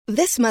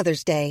This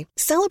Mother's Day,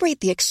 celebrate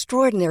the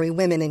extraordinary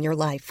women in your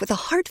life with a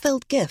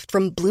heartfelt gift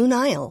from Blue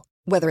Nile.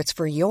 Whether it's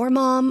for your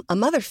mom, a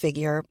mother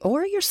figure,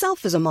 or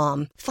yourself as a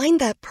mom, find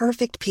that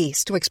perfect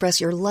piece to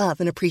express your love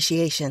and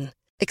appreciation.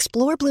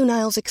 Explore Blue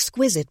Nile's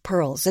exquisite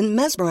pearls and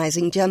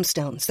mesmerizing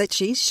gemstones that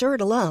she's sure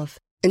to love.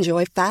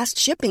 Enjoy fast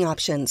shipping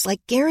options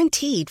like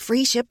guaranteed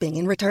free shipping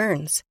and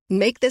returns.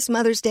 Make this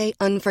Mother's Day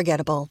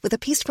unforgettable with a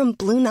piece from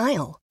Blue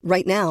Nile.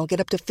 Right now, get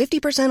up to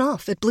 50%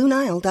 off at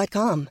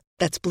BlueNile.com.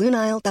 That's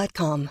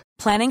BlueNile.com.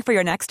 Planning for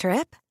your next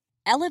trip?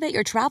 Elevate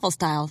your travel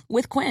style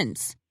with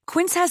Quince.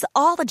 Quince has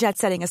all the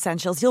jet-setting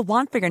essentials you'll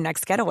want for your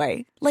next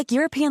getaway, like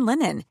European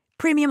linen,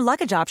 premium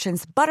luggage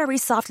options, buttery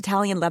soft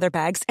Italian leather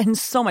bags, and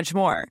so much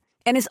more.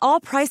 And is all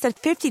priced at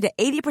 50 to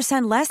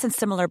 80% less than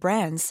similar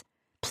brands.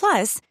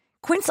 Plus,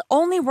 Quince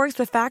only works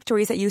with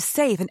factories that use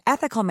safe and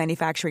ethical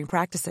manufacturing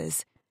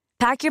practices.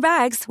 Pack your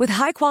bags with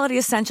high-quality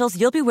essentials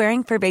you'll be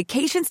wearing for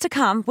vacations to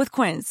come with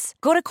Quince.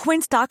 Go to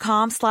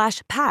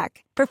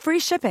quince.com/pack for free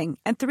shipping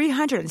and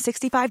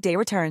 365-day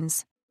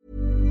returns.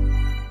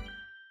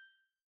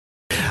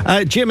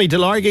 Jamie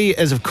Delargy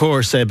is, of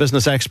course, a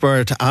business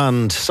expert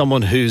and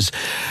someone who's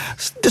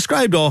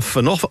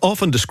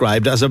often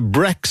described as a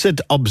Brexit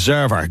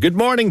observer. Good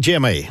morning,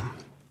 Jamie.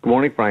 Good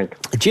morning, Frank.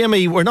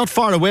 Jamie, we're not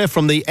far away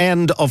from the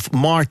end of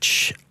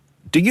March.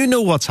 Do you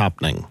know what's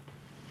happening?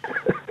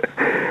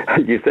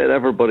 You said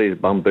everybody's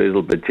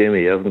bamboozled, but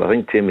Jimmy isn't. I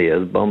think Jimmy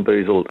is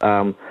bamboozled.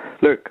 I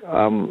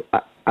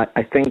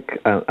think,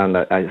 and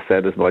I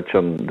said as much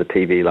on the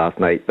TV last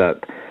night,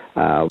 that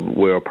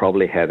we're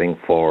probably heading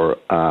for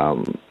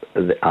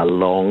a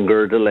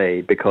longer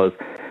delay, because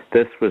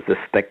this was the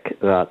stick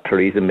that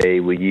Theresa May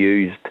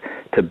used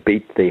to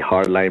beat the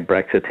hardline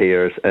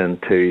Brexiteers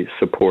into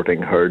supporting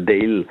her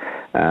deal.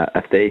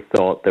 If they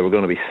thought they were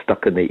going to be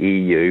stuck in the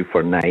EU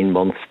for 9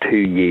 months, 2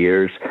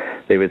 years,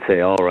 they would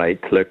say, all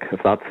right, look,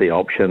 if that's the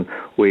option,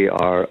 we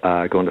are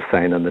going to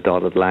sign on the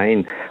dotted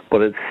line.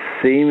 But it's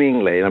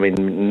seemingly, I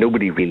mean,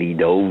 nobody really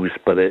knows,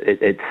 but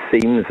it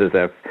seems as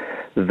if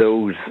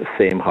those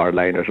same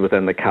hardliners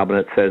within the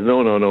cabinet says,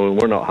 no,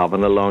 we're not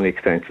having a long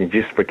extension.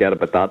 Just forget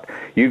about that.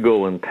 You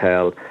go and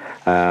tell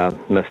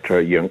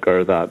Mr.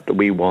 Juncker that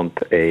we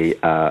want a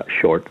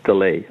short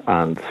delay.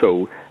 And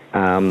so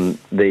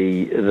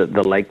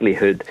the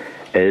likelihood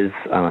is,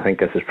 and I think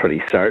this is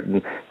pretty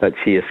certain, that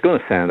she is going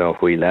to send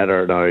off a wee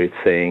letter now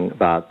saying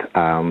that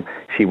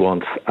she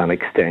wants an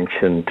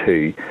extension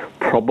to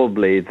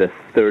probably the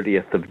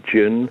 30th of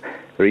June.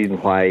 The reason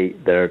why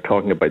they're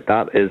talking about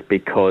that is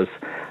because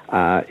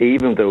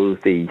even though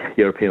the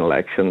European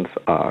elections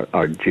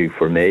are due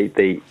for May,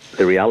 the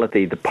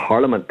reality, the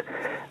Parliament,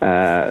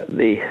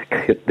 the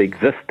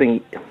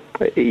existing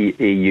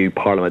EU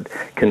Parliament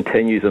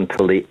continues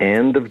until the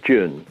end of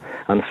June,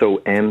 and so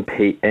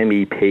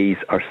MEPs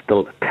are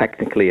still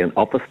technically in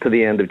office to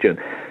the end of June.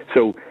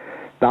 So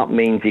that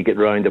means you get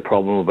round the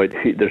problem about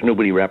there's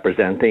nobody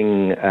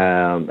representing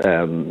the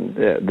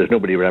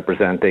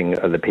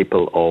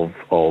people of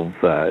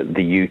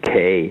the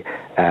UK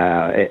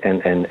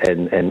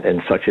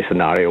in such a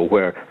scenario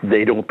where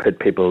they don't put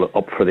people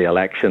up for the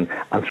election,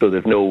 and so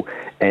there's no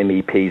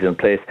MEPs in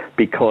place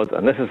because,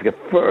 and this is a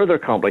further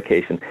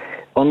complication,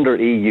 under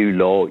EU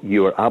law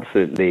you are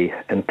absolutely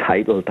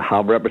entitled to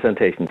have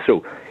representation.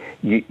 So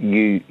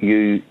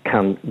you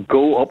can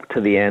go up to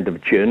the end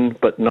of June,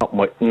 but not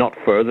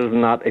further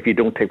than that if you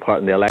don't take part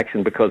in the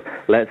election. Because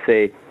let's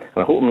say,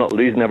 and I hope I'm not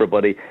losing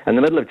everybody, in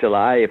the middle of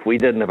July, if we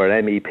didn't have our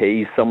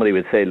MEPs, somebody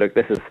would say, look,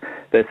 this is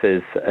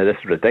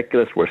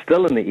ridiculous. We're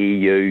still in the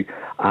EU,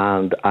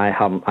 and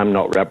I'm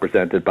not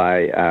represented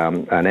by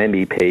an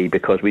MEP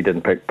because we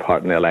didn't take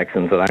part in the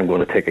elections, and I'm going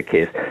to take a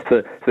case.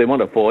 So they want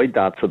to avoid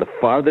that. So the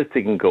farthest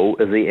they can go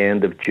is the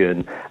end of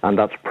June, and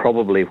that's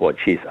probably what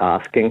she's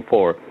asking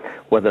for.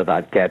 Whether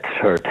that gets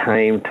her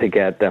time to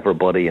get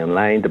everybody in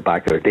line to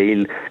back her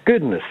deal,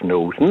 goodness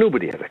knows.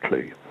 Nobody has a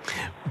clue.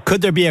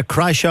 Could there be a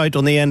crash out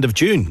on the end of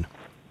June?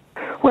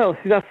 Well,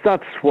 that's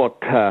what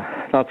the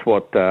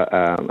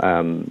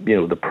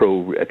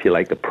pro, if you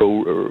like, the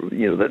pro,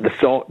 either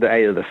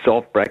the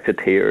soft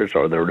Brexiteers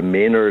or the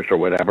Remainers or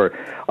whatever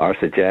are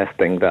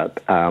suggesting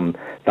that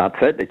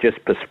that's it. It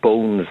just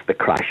postpones the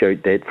crash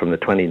out date from the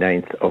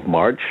 29th of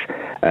March,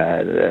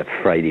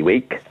 Friday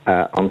week,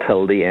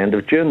 until the end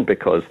of June,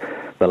 because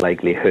the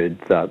likelihood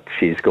that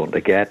she's going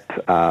to get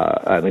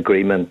an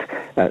agreement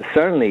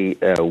certainly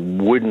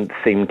wouldn't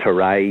seem to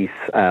rise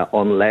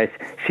unless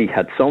she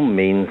had some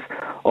means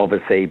of,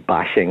 say,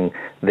 bashing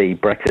the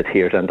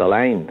Brexiteers into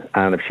line.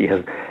 And if she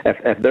has,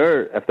 if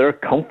they're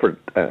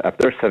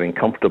sitting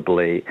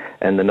comfortably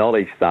in the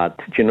knowledge that,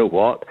 do you know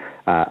what,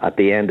 at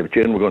the end of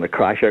June we're going to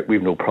crash out,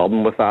 we've no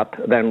problem with that,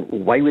 then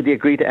why would they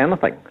agree to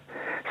anything?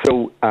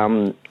 So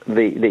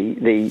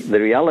the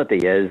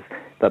reality is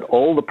that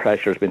all the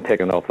pressure has been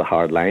taken off the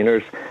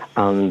hardliners,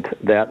 and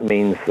that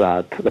means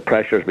that the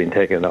pressure has been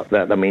taken off.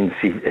 That means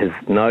she is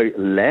now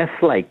less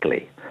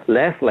likely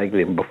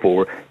than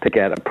before to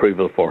get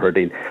approval for her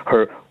deal.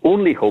 Her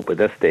only hope at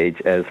this stage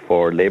is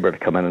for Labour to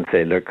come in and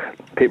say, look,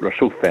 people are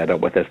so fed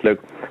up with this,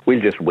 look, we'll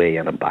just weigh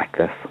in and back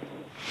this.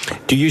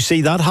 Do you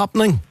see that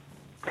happening?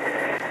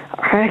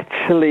 I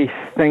actually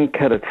think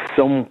that at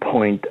some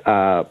point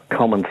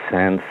common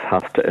sense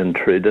has to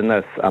intrude in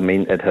this. I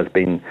mean, it has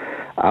been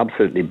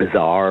absolutely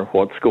bizarre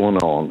what's going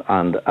on,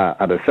 and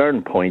at a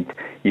certain point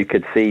you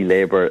could see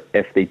Labour,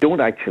 if they don't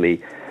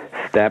actually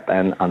step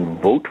in and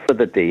vote for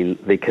the deal,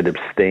 they could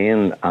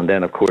abstain, and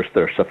then of course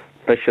there are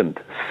sufficient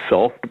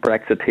soft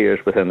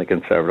Brexiteers within the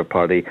Conservative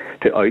Party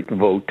to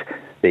outvote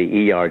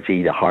the ERG,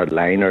 the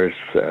hardliners,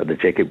 the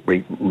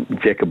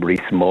Jacob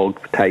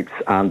Rees-Mogg types,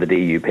 and the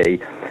DUP.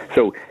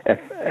 So if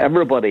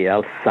everybody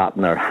else sat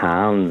in their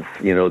hands,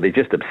 they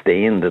just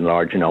abstained in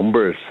large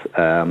numbers,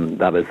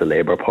 that is the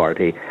Labour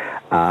Party,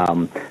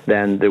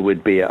 then there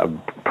would be a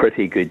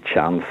pretty good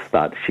chance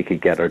that she could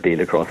get her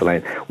deal across the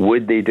line.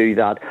 Would they do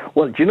that?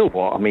 Well, do you know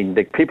what? I mean,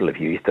 the people have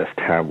used this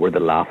term, we're the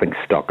laughing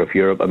stock of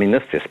Europe. I mean,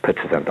 this just puts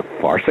us into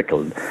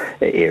farcical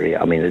area.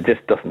 I mean, it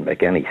just doesn't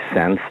make any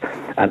sense.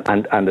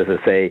 And as I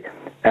say,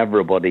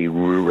 everybody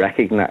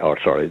recognise,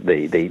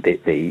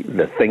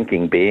 the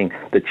thinking being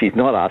that she's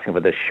not asking for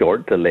this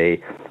short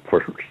delay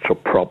for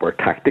proper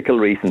tactical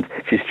reasons.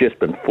 She's just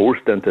been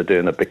forced into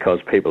doing it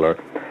because people are,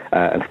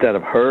 instead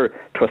of her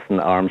twisting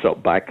the arms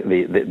up back,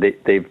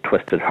 they've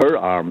twisted her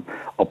arm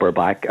up her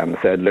back and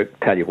said, look,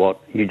 tell you what,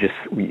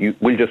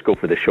 we'll just go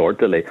for the short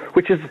delay,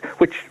 which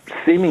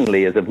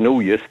seemingly is of no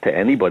use to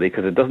anybody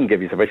because it doesn't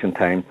give you sufficient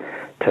time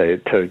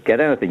to get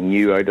anything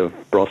new out of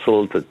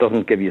Brussels. It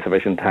doesn't give you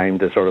sufficient time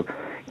to sort of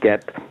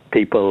get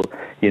people,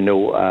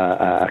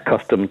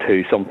 accustomed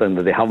to something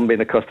that they haven't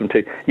been accustomed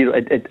to.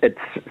 It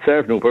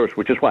serves no purpose,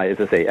 which is why, as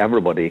I say,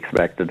 everybody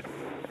expected,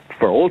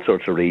 for all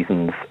sorts of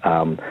reasons,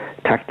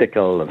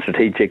 tactical and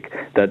strategic,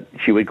 that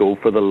she would go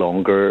for the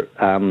longer.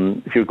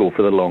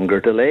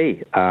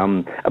 Delay,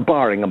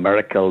 barring a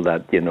miracle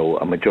that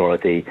a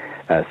majority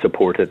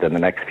support it in the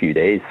next few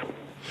days.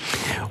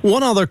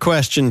 One other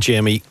question,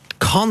 Jamie.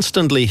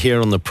 Constantly here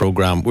on the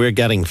programme, we're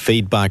getting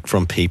feedback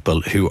from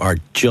people who are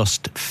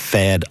just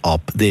fed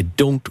up. They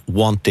don't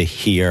want to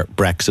hear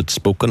Brexit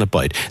spoken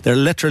about. They're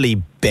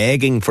literally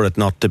begging for it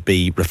not to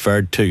be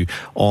referred to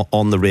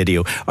on the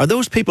radio. Are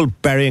those people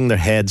burying their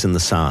heads in the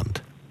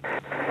sand?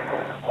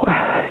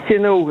 Well,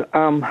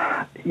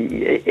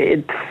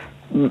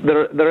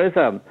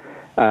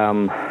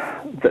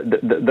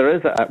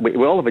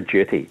 we all have a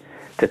duty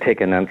to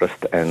take an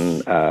interest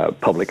in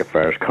public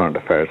affairs, current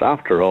affairs.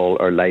 After all,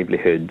 our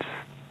livelihoods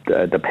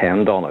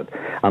depend on it.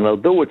 And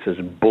although it's as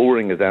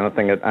boring as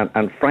anything,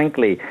 and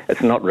frankly,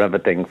 it's not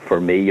riveting for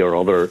me or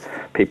other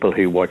people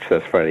who watch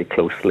this very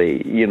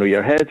closely,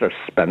 your heads are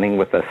spinning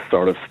with this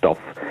sort of stuff,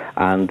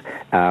 and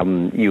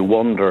you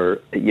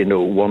wonder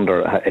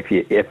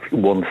if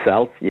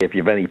oneself, if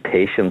you have any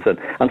patience,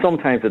 and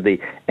sometimes at the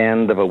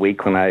end of a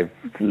week when I've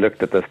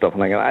looked at this stuff,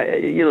 and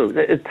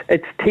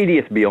it's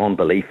tedious beyond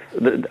belief.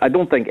 I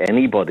don't think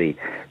anybody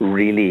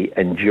really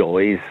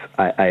enjoys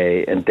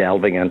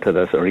delving into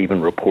this or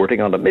even reporting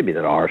on it. Maybe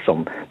there are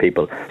some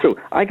people. So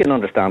I can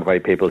understand why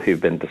people who've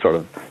been sort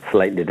of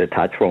slightly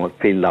detached from it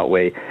feel that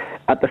way.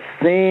 At the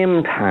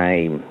same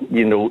time,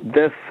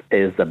 this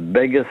is the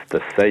biggest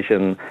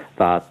decision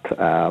that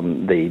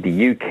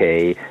the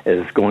UK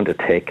is going to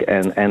take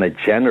in a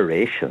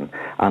generation.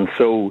 And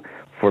so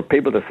for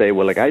people to say,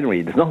 well, I don't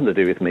really, there's nothing to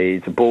do with me,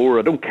 it's a bore,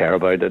 I don't care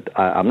about it,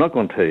 I'm not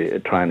going to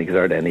try and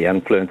exert any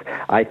influence,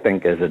 I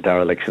think is a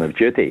dereliction of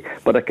duty.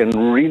 But I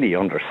can really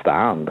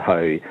understand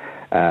how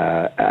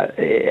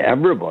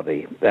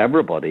everybody,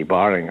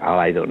 barring,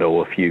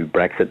 a few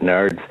Brexit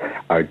nerds,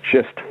 are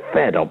just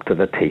fed up to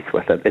the teeth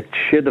with it. It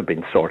should have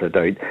been sorted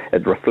out.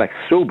 It reflects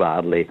so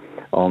badly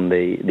on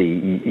the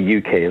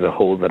UK as a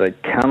whole that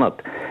it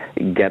cannot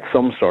get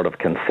some sort of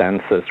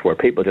consensus where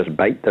people just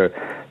bite their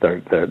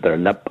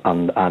lip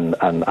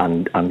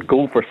and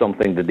go for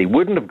something that they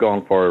wouldn't have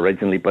gone for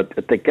originally,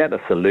 but to get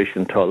a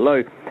solution to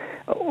allow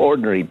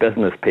ordinary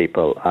business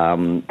people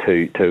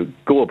to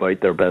go about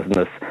their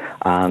business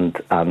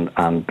and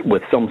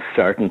with some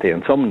certainty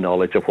and some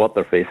knowledge of what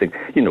they're facing.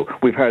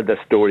 We've heard this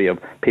story of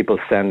people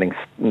sending,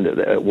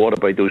 what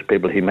about those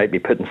people who might be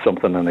putting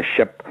something on a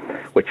ship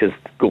which is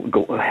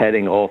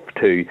heading off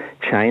to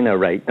China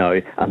right now,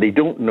 and they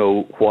don't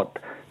know what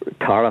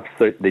tariffs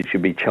they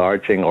should be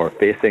charging or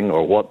facing,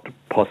 or what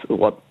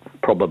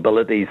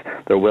probabilities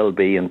there will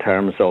be in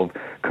terms of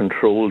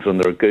controls on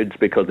their goods,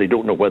 because they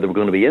don't know whether we're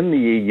going to be in the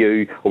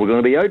EU or we're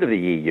going to be out of the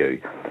EU.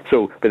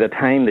 So by the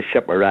time the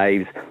ship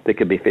arrives, they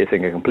could be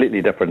facing a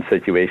completely different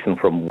situation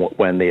from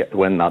when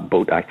that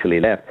boat actually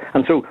left.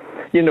 And so,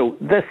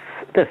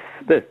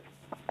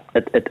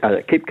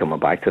 I keep coming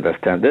back to this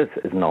term. This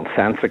is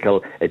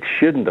nonsensical. It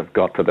shouldn't have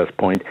got to this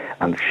point,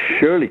 and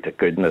surely to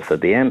goodness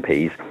that the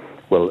MPs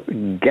will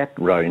get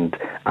round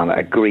and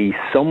agree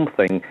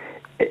something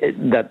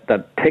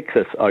that takes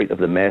us out of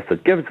the mess,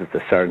 that gives us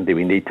the certainty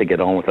we need to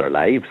get on with our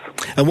lives.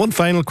 And one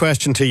final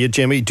question to you,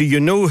 Jimmy. Do you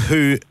know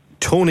who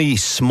Tony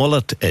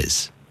Smollett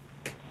is?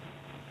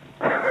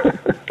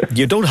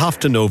 You don't have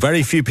to know.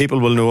 Very few people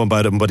will know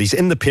about him, but he's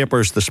in the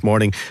papers this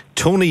morning.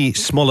 Tony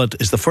Smollett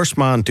is the first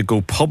man to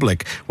go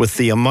public with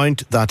the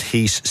amount that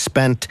he's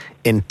spent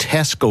in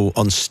Tesco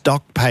on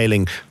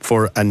stockpiling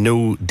for a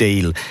no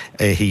deal.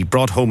 He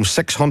brought home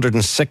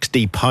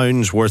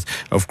 £660 worth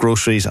of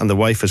groceries, and the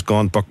wife has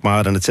gone buck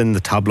mad, and it's in the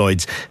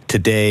tabloids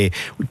today.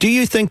 Do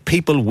you think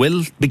people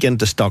will begin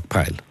to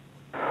stockpile?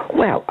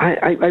 Well,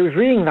 I was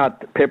reading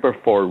that paper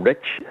for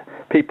rich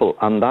people,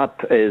 and that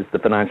is the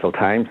Financial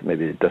Times.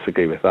 Maybe they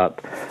disagree with that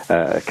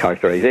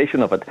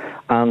characterisation of it.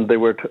 And there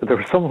was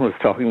someone was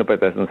talking about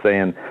this and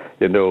saying,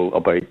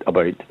 about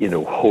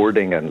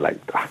hoarding and like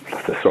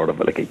sort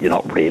of like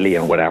not really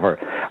and whatever.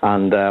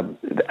 And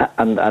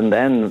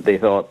then they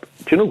thought,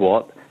 do you know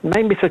what? It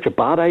might be such a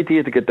bad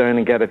idea to get down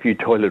and get a few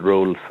toilet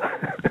rolls.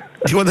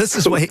 Well, this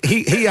is why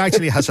he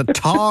actually has a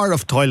tower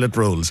of toilet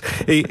rolls.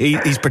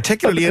 He's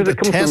particularly into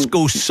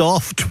Tesco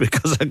Soft,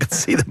 because I can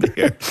see them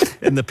here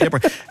in the paper.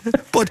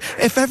 But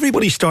if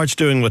everybody starts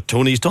doing what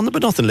Tony's done, there'll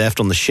be nothing left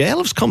on the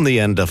shelves come the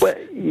end of March.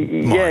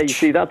 Yeah, you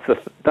see, that's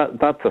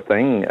the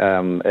thing.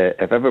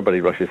 If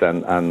everybody rushes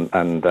in, and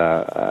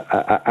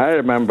I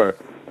remember.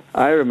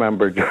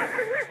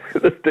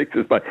 This takes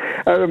us back.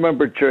 I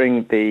remember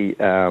during the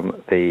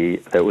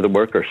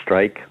worker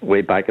strike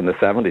way back in the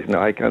 70s.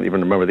 Now I can't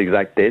even remember the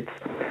exact dates.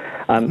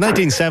 And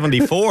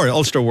 1974,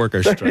 Ulster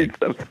worker strike.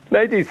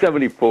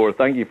 1974.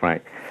 Thank you,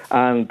 Frank.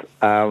 And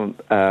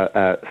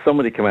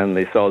somebody came in and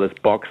they saw this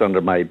box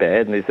under my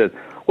bed, and they said,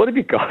 "What have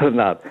you got in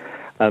that?"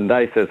 And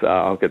I says,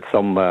 "I'll get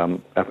some.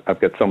 I've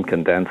got some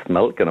condensed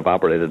milk and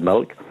evaporated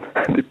milk."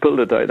 And they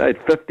pulled it out. I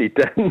had 50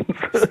 tins.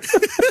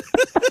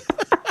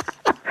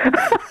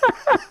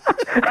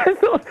 I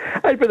thought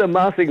I'd been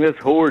amassing this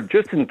hoard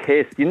just in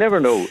case. You never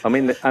know. I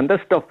mean, and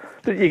this stuff,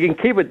 you can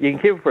keep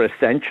it for a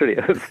century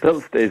and it still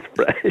stays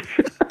fresh.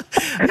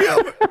 Yeah,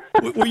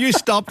 were you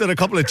stopped at a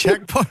couple of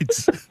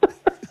checkpoints?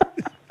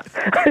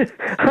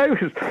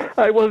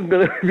 I wasn't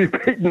going to be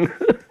beaten.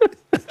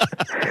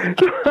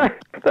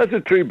 That's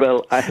a true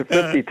bill. I have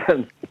 50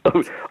 tins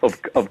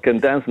of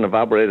condensed and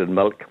evaporated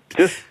milk,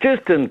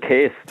 just in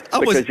case,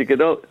 because you could.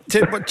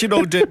 But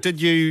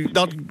did you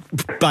not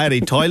buy any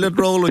toilet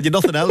roll? Or you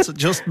nothing else?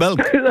 Just milk?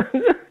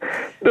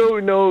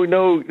 No.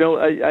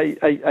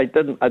 I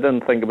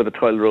didn't think about the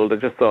toilet roll. I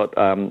just thought,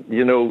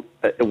 you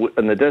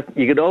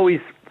could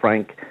always,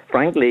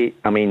 frankly,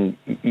 I mean,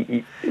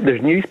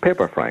 there's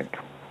newspaper, Frank.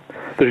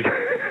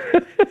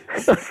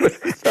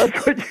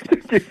 That's what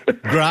you do.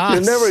 Grass.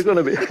 You're never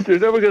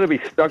going to be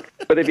stuck.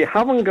 But if you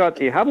haven't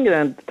got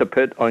anything to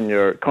put on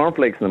your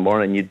cornflakes in the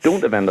morning, you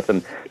don't have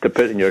anything to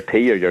put in your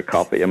tea or your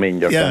coffee. I mean,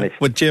 you're finished.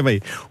 But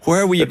Jimmy,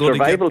 where were you going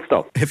survival to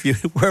get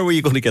stuff? Where were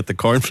you going to get the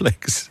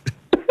cornflakes?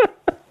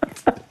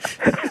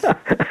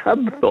 I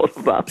hadn't thought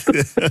of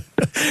that.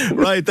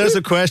 Right, there's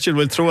a question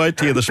we'll throw out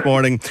to you this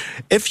morning.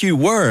 If you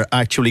were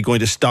actually going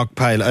to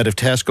stockpile out of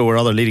Tesco or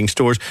other leading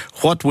stores,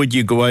 what would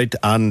you go out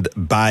and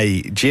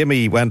buy?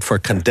 Jamie went for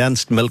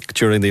condensed milk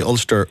during the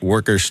Ulster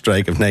workers'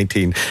 strike of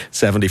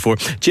 1974.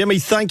 Jamie,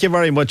 thank you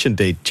very much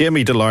indeed.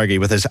 Jamie DeLargy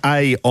with his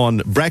eye on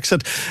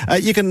Brexit.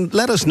 You can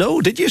let us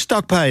know, did you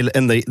stockpile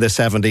in the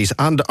 70s,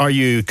 and are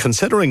you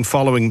considering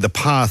following the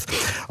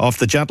path of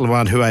the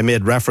gentleman who I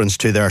made reference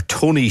to there,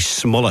 Tony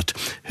Smollett,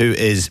 who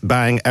is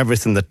buying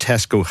everything that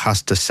Tesco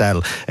has to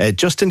sell,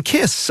 just in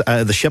case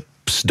the ships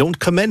don't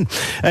come in.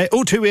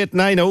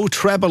 02890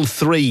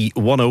 333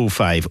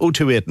 105.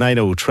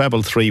 02890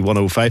 333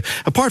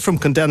 105. Apart from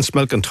condensed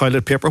milk and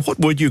toilet paper, what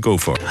would you go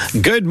for?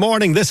 Good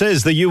morning. This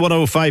is the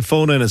U105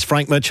 phone in. It's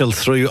Frank Mitchell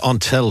through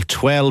until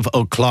 12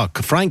 o'clock.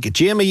 Frank,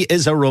 Jamie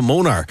is a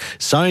Ramoner.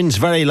 Sounds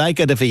very like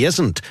it if he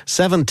isn't.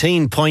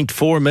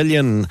 17.4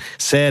 million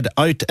said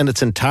out in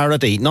its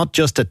entirety, not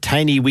just a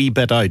tiny wee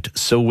bit out.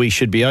 So we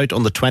should be out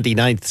on the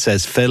 29th,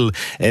 says Phil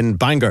in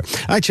Bangor.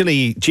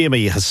 Actually,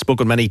 Jamie has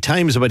spoken many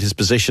times about his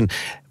position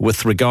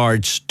with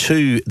regards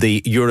to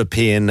the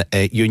European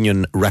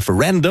Union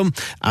referendum,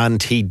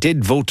 and he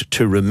did vote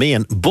to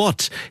remain,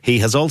 but he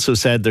has also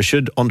said there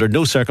should under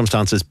no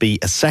circumstances be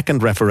a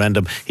second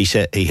referendum. He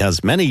said he has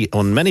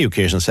on many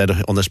occasions said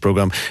on this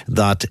programme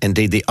that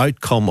indeed the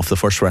outcome of the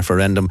first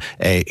referendum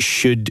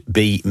should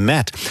be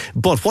met.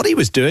 But what he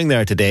was doing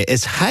there today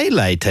is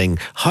highlighting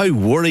how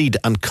worried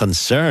and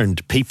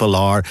concerned people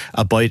are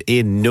about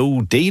a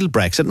no-deal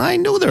Brexit. And I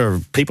know there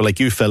are people like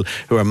you, Phil,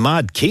 who are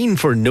mad keen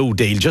for no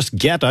deal, just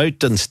get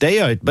out and stay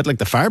out, a bit like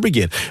the fire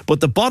brigade.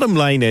 But the bottom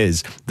line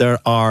is there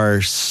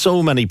are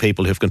so many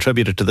people who've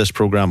contributed to this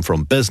programme,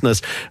 from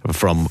business,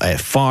 from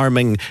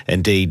farming,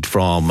 indeed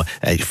from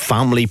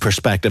family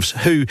perspectives,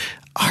 who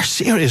are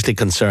seriously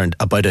concerned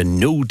about a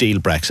no-deal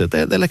Brexit.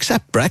 They'll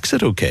accept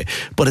Brexit, okay,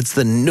 but it's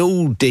the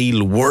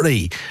no-deal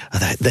worry,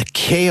 the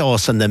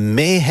chaos and the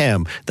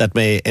mayhem that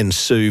may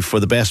ensue for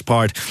the best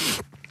part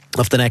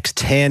of the next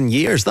 10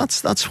 years.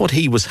 That's what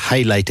he was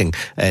highlighting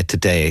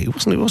today. He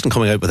wasn't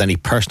coming out with any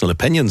personal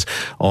opinions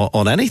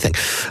on anything.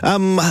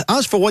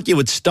 As for what you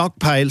would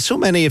stockpile, so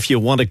many of you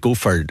want to go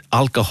for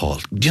alcohol,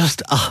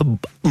 just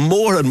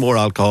more and more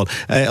alcohol.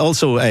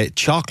 Also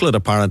chocolate,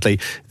 apparently.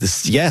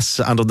 Yes,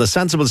 and on the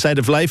sensible side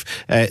of life,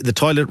 the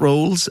toilet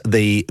rolls,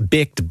 the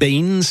baked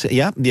beans.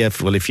 Yeah.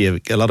 Well, if you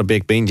have a lot of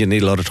baked beans, you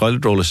need a lot of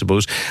toilet roll, I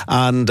suppose.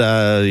 And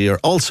you're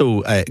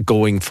also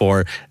going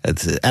for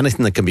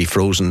anything that can be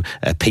frozen,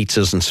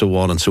 pizzas and so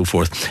on and so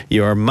forth.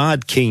 You're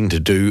mad keen to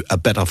do a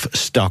bit of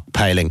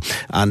stockpiling.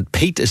 And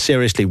Pete is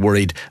seriously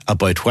worried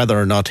about whether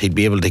or not he'd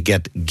be able to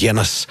get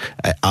Guinness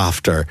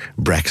after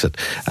Brexit.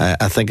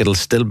 I think it'll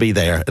still be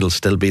there.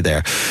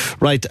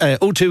 Right,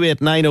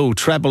 02890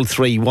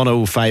 333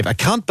 105. I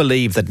can't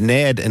believe that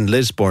Ned in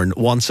Lisburn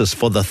wants us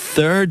for the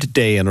third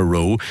day in a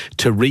row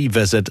to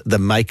revisit the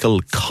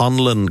Michael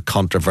Conlon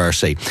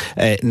controversy.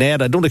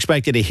 Ned, I don't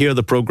expect you to hear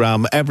the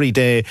programme every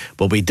day,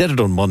 but we did it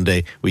on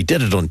Monday, we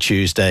did it on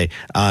Tuesday,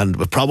 and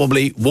we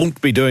probably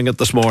won't be doing it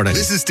this morning.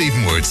 This is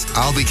Stephen Woods.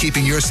 I'll be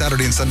keeping your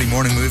Saturday and Sunday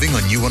morning moving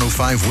on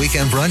U105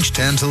 Weekend Brunch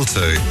 10 till 2.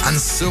 And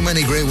so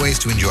many great ways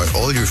to enjoy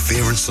all your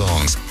favourite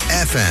songs.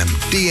 FM,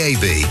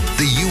 DAB,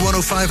 the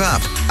U105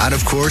 app, and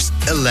of course,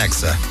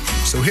 Alexa.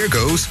 So here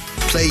goes.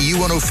 Play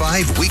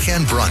U105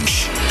 Weekend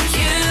Brunch.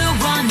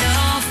 U105.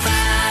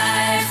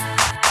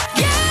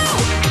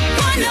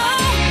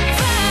 U105.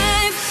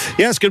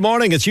 Yes, good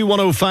morning. It's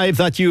U105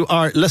 that you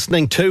are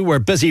listening to. We're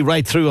busy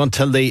right through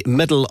until the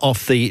middle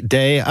of the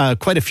day.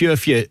 Quite a few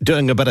of you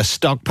doing a bit of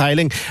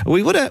stockpiling.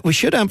 We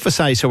should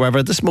emphasise, however,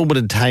 at this moment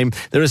in time,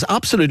 there is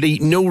absolutely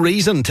no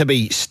reason to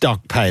be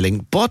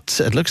stockpiling, but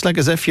it looks like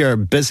as if you're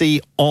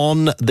busy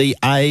on the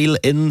aisle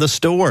in the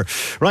store.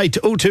 Right,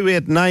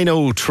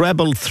 02890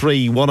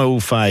 333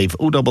 105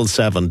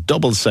 077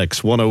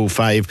 66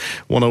 105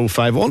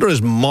 105. I wonder,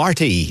 is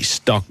Marty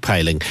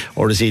stockpiling,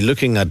 or is he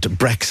looking at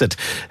Brexit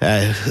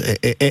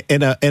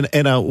in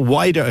a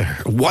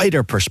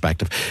wider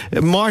perspective?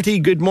 Marty,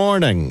 good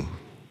morning.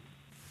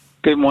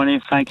 Good morning,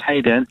 Frank. How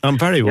you doing? I'm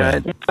very well.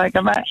 In fact,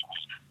 I'm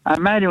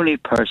the only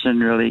person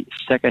really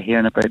sick of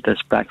hearing about this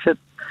Brexit.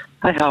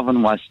 I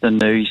haven't watched the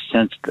news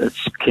since it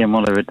came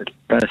on about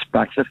this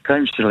Brexit.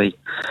 I'm just really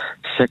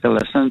sick of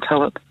listening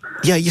to it.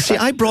 Yeah, you see,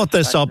 I brought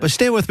this up.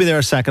 Stay with me there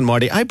a second,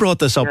 Marty. I brought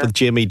this up with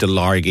Jamie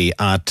DeLargy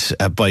at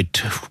about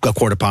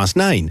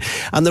 9:15.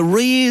 And the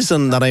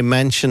reason that I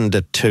mentioned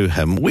it to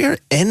him, we're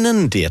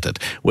inundated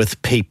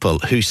with people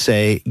who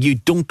say, you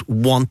don't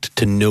want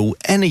to know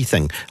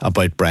anything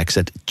about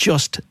Brexit.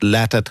 Just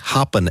let it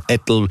happen.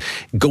 It'll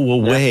go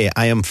away. Yeah.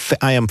 I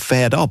am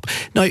fed up.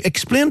 Now,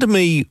 explain to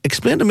me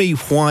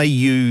why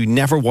you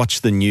never watch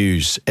the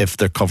news if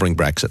they're covering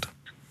Brexit.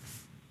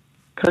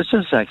 Because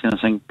just I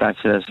think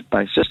Brexit is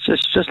Brexit.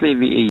 Just leave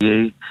the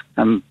EU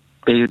and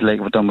be like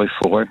we've done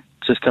before.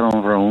 Just get on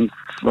with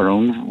our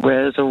own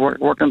ways of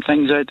working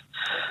things out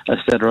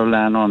instead of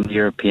relying on the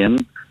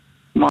European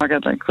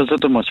market. Because there's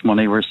too much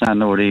money we're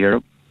sending over to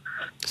Europe,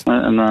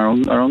 and our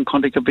own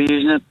country could be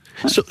using it.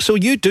 So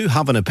you do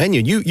have an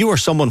opinion. You are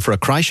someone for a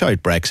crash out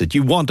Brexit.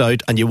 You want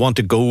out and you want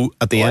to go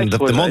at the end of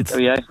the month.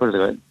 Yeah, I suppose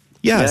it.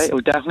 Yes. Yeah,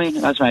 definitely.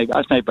 That's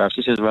my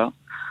birthday as well.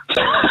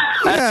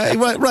 Yeah,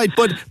 right.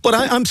 But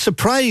I'm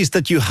surprised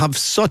that you have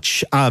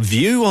such a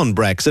view on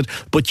Brexit,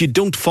 but you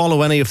don't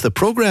follow any of the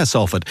progress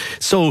of it.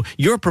 So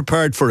you're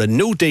prepared for a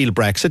no-deal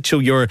Brexit. So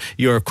you're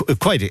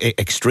quite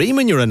extreme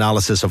in your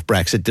analysis of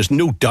Brexit. There's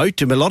no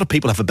doubt. I mean, a lot of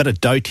people have a bit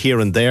of doubt here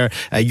and there.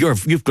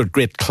 You've got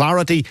great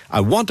clarity.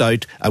 I want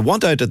out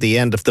at the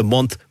end of the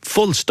month.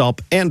 Full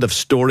stop. End of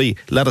story.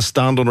 Let us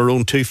stand on our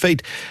own 2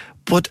 feet.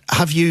 But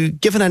have you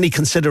given any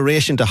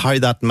consideration to how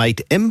that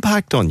might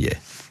impact on you?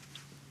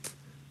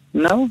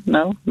 No.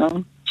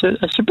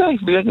 It should be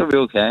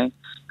okay.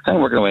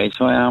 I'm working away,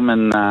 so I am,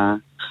 and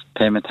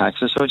paying my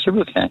taxes, so it should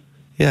be okay.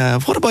 Yeah.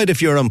 What about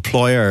if your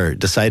employer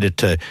decided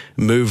to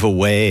move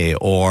away,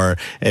 or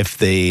if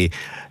the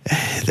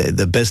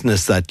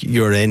business that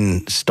you're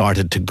in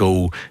started to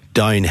go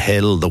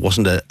downhill, there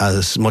wasn't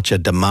as much a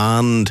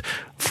demand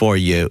for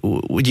you?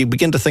 Would you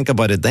begin to think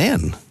about it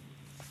then?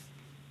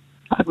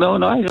 No,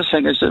 I just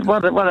think it's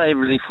what I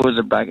really thought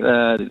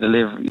the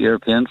live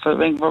European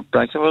thing for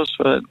Brexit was.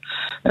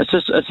 It's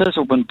this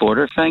open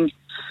border thing.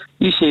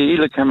 You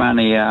look how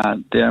many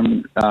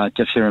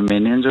Gypsy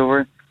Romanians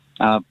over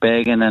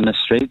begging in the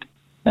street.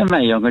 In my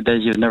younger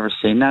days, you've never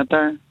seen that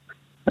there.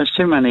 There's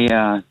too many,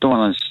 don't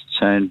want to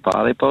sound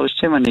bally, but there's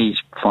too many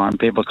foreign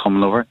people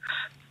coming over,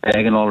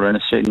 begging all around the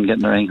street and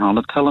getting their thing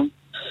handed to them.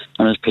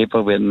 And there's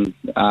people waiting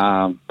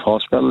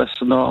hospital lists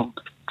and all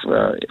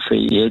for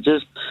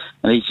ages,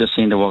 and he's just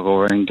seen to walk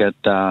over and get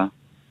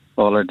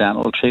all their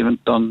dental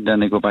treatment done. Then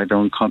they go back to their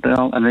own country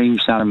and they're even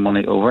sending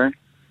money over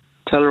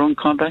to their own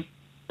country.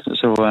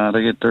 So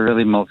they're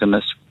really milking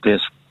this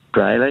place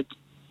dry, like.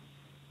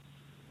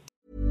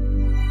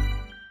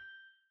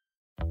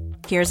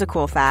 Here's a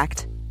cool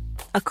fact.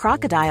 A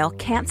crocodile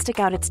can't stick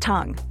out its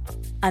tongue.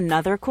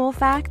 Another cool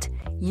fact,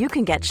 you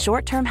can get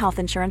short-term health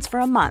insurance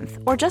for a month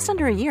or just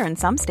under a year in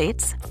some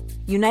states.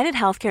 United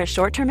Healthcare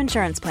short-term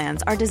insurance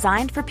plans are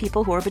designed for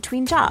people who are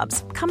between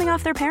jobs, coming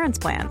off their parents'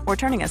 plan, or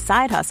turning a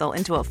side hustle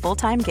into a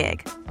full-time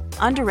gig.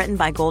 Underwritten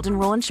by Golden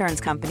Rule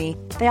Insurance Company,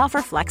 they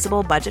offer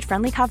flexible,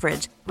 budget-friendly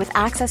coverage with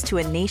access to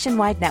a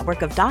nationwide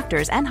network of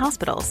doctors and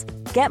hospitals.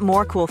 Get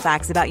more cool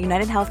facts about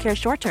United Healthcare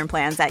short-term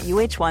plans at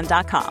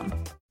uh1.com.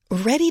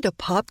 Ready to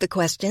pop the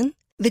question?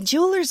 The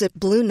jewelers at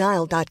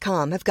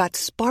BlueNile.com have got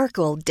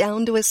sparkle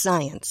down to a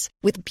science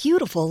with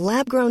beautiful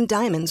lab-grown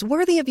diamonds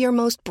worthy of your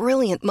most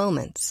brilliant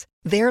moments.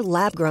 Their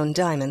lab-grown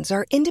diamonds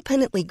are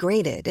independently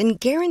graded and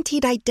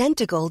guaranteed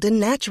identical to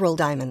natural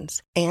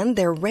diamonds, and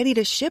they're ready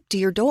to ship to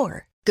your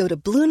door. Go to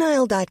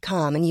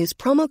BlueNile.com and use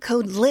promo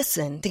code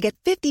LISTEN to get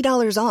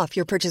 $50 off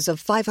your purchase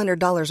of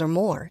 $500 or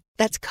more.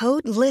 That's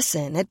code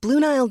LISTEN at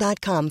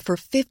BlueNile.com for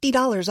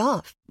 $50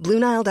 off.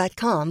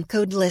 BlueNile.com,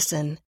 code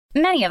LISTEN.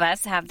 Many of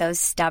us have those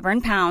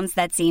stubborn pounds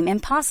that seem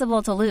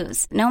impossible to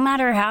lose, no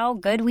matter how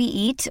good we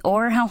eat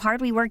or how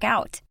hard we work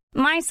out.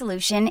 My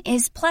solution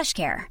is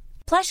PlushCare.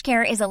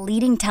 PlushCare is a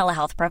leading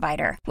telehealth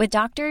provider with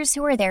doctors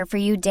who are there for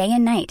you day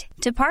and night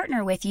to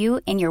partner with you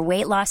in your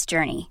weight loss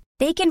journey.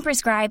 They can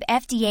prescribe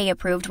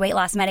FDA-approved weight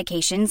loss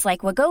medications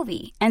like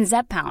Wegovy and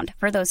Zepbound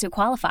for those who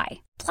qualify.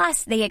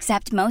 Plus, they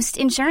accept most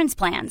insurance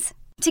plans.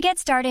 To get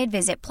started,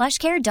 visit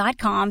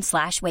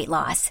plushcare.com/weight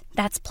loss.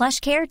 That's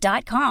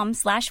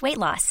plushcare.com/weight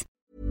loss.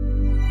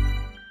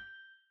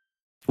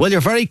 Well,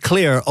 you're very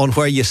clear on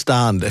where you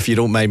stand, if you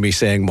don't mind me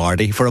saying,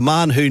 Marty. For a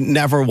man who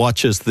never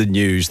watches the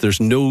news, there's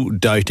no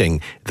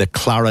doubting the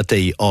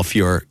clarity of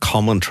your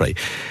commentary.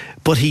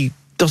 But he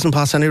doesn't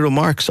pass any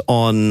remarks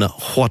on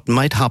what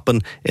might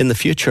happen in the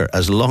future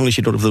as long as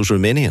you don't have those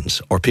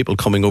Romanians or people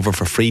coming over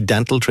for free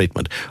dental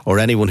treatment or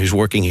anyone who's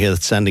working here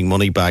that's sending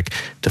money back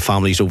to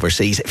families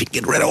overseas. If you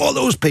get rid of all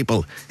those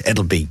people,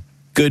 it'll be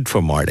good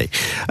for Marty.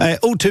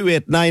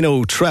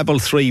 02890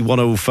 333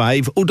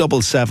 105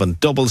 077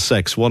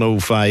 66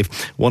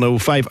 105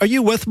 105. Are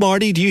you with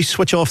Marty? Do you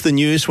switch off the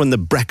news when the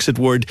Brexit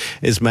word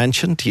is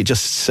mentioned? Do you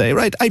just say,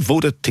 right, I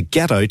voted to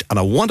get out and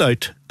I want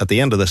out at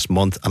the end of this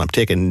month and I'm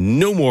taking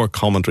no more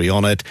commentary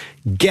on it.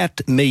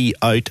 Get me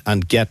out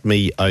and get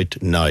me out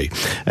now.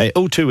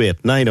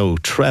 02890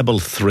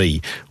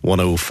 333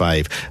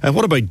 105.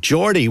 What about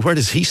Geordie? Where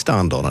does he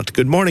stand on it?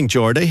 Good morning,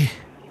 Geordie.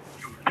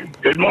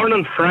 Good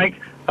morning, Frank.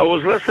 I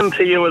was listening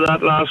to you with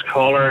that last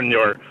caller, and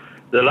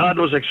the lad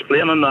was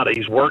explaining that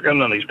he's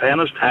working and he's paying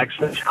his tax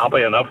and he's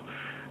happy enough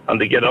and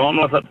to get on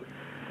with it.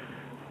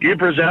 You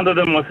presented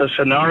him with a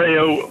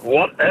scenario: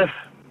 what if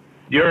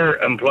your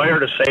employer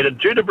decided,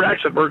 due to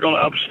Brexit, we're going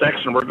to up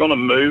sticks and we're going to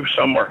move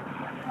somewhere?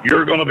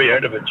 You're going to be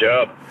out of a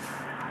job.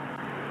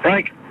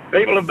 Frank,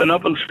 people have been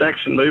up in sticks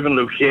and moving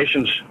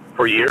locations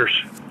for years,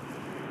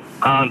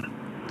 and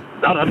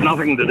that had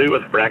nothing to do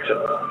with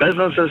Brexit.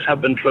 Businesses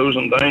have been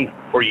closing down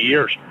for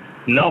years.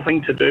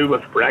 Nothing to do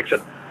with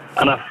Brexit.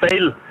 And I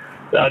feel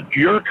that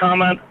your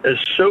comment is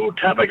so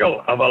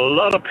typical of a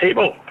lot of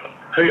people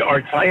who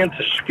are trying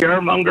to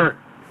scaremonger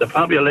the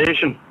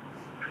population.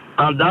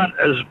 And that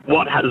is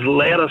what has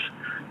led us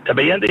to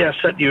be into a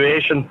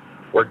situation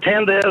where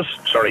 9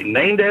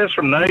 days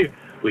from now,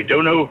 we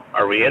don't know,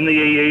 are we in the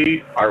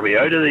EU? Are we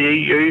out of the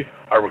EU?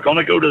 Are we going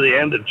to go to the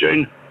end of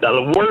June? Now,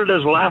 the world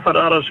is laughing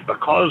at us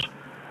because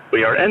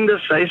we are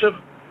indecisive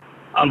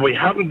and we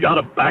haven't got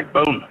a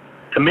backbone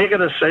to make a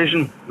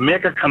decision,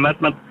 make a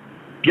commitment,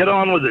 get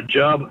on with the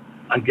job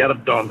and get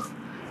it done.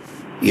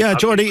 Yeah,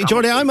 Geordie,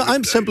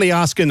 I'm simply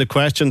asking the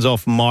questions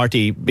of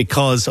Marty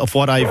because of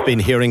what I've been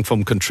hearing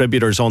from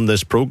contributors on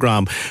this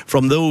programme,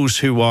 from those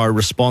who are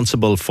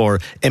responsible for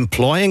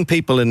employing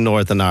people in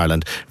Northern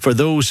Ireland, for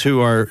those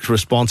who are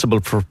responsible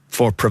for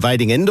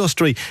providing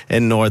industry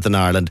in Northern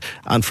Ireland,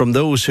 and from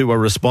those who are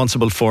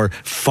responsible for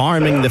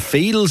farming the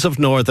fields of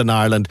Northern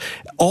Ireland.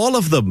 All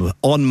of them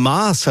en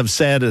masse have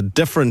said at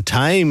different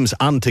times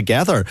and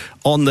together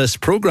on this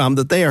programme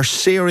that they are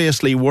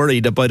seriously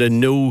worried about a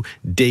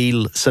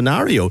no-deal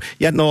scenario.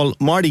 Yet and all,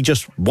 Marty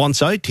just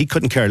wants out. He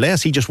couldn't care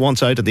less. He just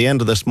wants out at the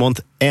end of this month.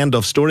 End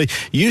of story.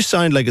 You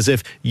sound like as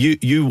if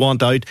you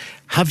want out.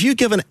 Have you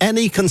given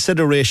any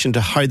consideration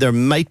to how there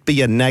might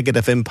be a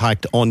negative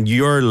impact on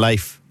your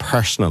life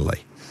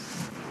personally?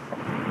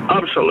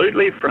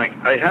 Absolutely, Frank.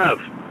 I have.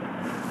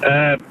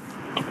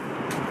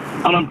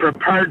 And I'm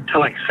prepared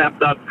to accept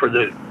that for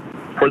the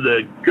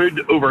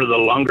good over the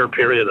longer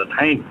period of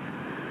time.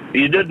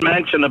 You did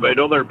mention about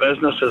other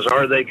businesses.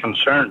 Are they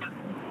concerned?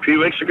 A few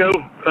weeks ago,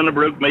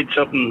 Finnebrook Meats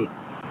up in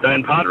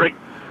Downpatrick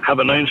have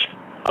announced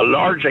a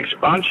large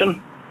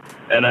expansion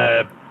in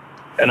a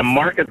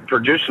market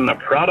producing a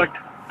product,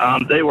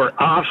 and they were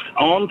asked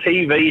on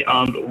TV,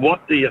 and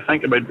what do you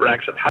think about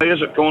Brexit? How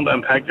is it going to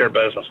impact your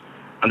business?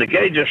 And the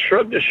guy just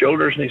shrugged his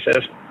shoulders and he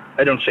says,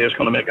 I don't see it's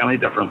going to make any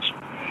difference.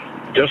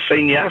 Just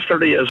seen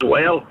yesterday as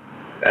well,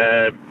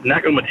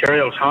 Nickel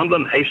Materials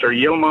Handling, Heister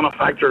Yale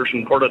Manufacturers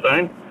in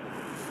Portadown,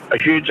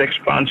 a huge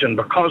expansion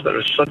because there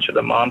is such a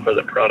demand for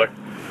the product.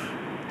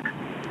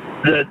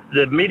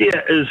 The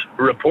media is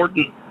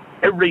reporting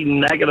every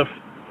negative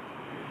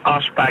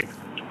aspect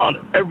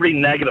on every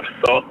negative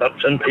thought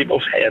that's in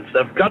people's heads.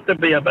 They've got to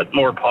be a bit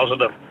more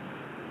positive.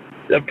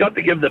 they've got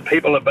to give the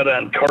people a bit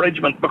of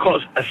encouragement,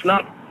 because it's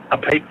not a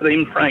pipe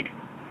dream, Frank.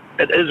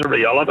 It is a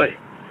reality.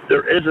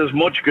 There is as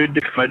much good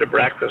to come out of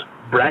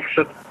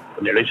Brexit.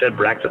 I nearly said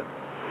Brexit.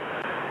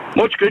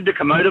 Much good to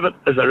come out of it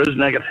as there is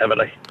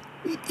negativity.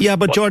 Yeah,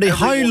 but Jordy,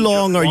 how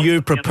long are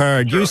you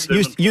prepared? You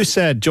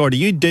said, Jordy,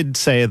 you did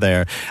say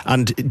there,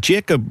 and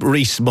Jacob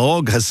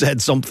Rees-Mogg has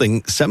said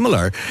something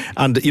similar,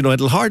 and you know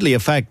it'll hardly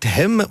affect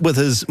him with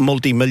his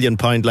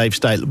multi-million-pound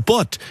lifestyle,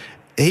 but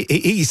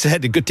he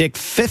said it could take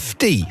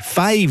 50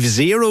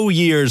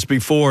 years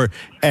before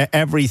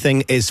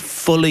everything is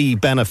fully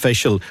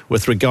beneficial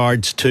with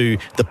regards to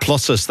the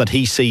pluses that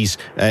he sees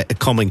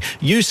coming.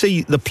 You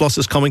see the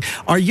pluses coming.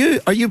 Are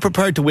you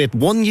prepared to wait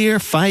 1 year,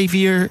 5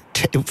 years,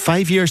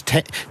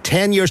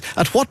 10 years?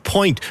 At what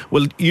point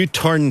will you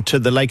turn to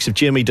the likes of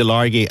Jamie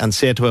DeLargy and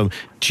say to him,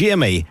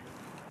 Jamie,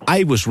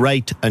 I was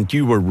right and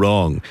you were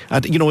wrong?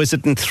 And, you know, is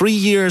it in 3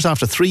 years,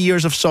 after 3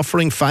 years of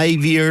suffering,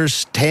 5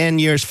 years, 10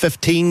 years,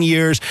 15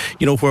 years,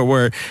 you know, where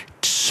we're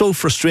so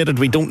frustrated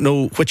we don't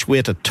know which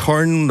way to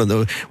turn,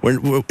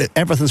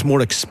 everything's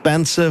more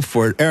expensive,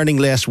 we're earning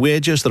less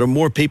wages, there are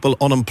more people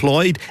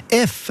unemployed?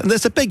 And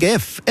there's a big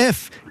if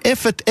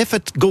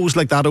it goes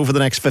like that over the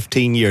next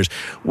 15 years,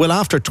 well,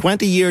 after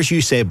 20 years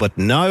you say, but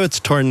now it's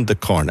turned the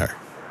corner?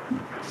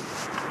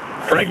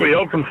 Frank, we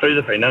all come through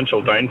the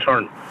financial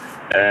downturn.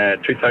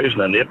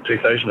 2008,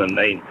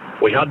 2009.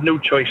 We had no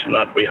choice in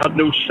that. We had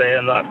no say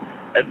in that.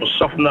 It was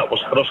something that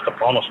was thrust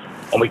upon us,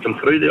 and we come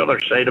through the other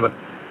side of it.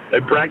 Now,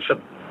 Brexit,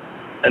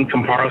 in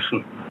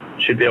comparison,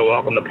 should be a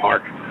walk in the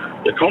park.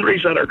 The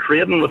countries that are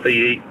trading with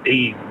the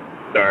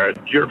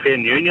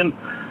European Union,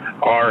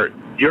 or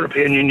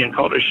European Union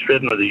countries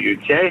trading with the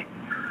UK,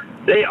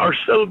 they are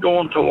still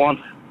going to want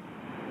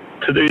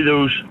to do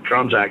those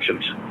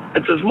transactions.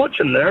 It's as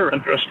much in their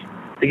interest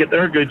to get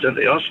their goods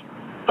into us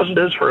as it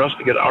is for us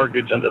to get our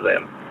goods into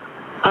them.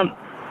 And,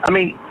 I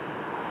mean,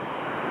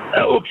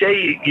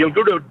 okay, you'll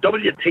go to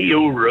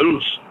WTO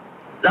rules.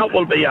 That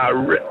will be a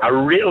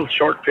real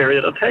short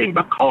period of time,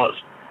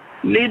 because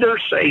neither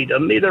side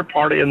and neither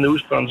party in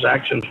those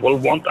transactions will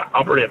want to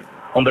operate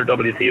under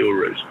WTO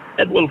rules.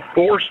 It will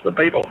force the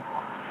people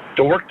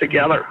to work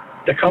together,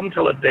 to come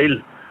to a deal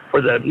for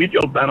the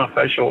mutual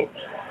beneficial,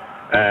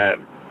 for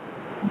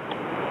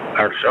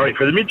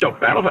the mutual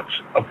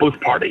benefits of both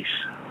parties.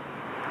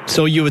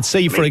 So you would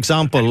see, for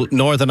example,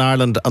 Northern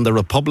Ireland and the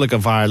Republic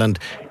of Ireland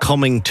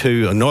coming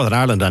to Northern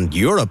Ireland and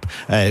Europe,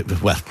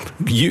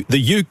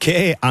 the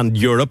UK and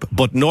Europe,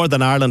 but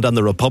Northern Ireland and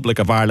the Republic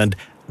of Ireland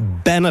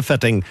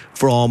benefiting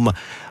from,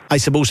 I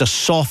suppose, a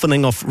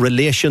softening of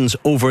relations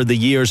over the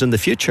years in the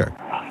future.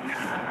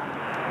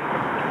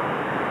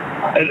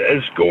 It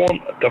is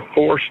going to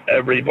force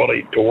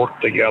everybody to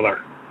work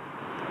together,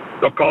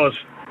 because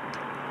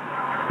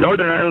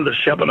Northern Ireland is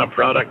shipping a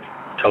product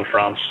to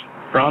France.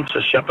 France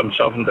is shipping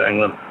something to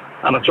England,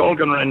 and it's all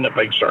going around in a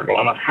big circle,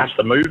 and it has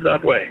to move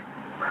that way.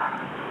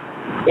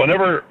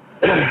 Whenever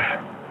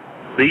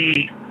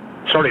the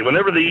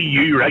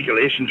EU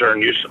regulations are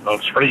in use, and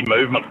it's free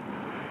movement,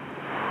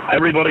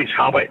 everybody's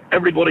happy.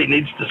 Everybody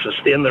needs to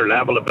sustain their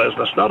level of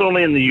business, not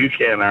only in the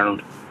UK and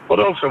Ireland, but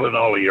also in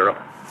all of Europe.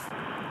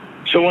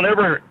 So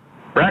whenever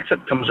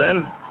Brexit comes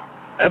in,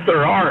 if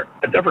there are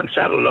a different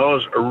set of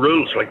laws or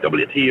rules like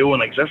WTO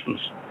in existence,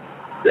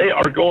 they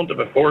are going to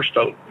be forced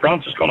to.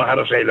 France is going to have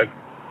to say, look,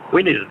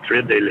 we need a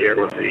trade deal here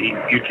with the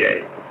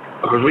UK,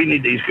 because we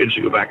need these goods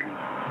to go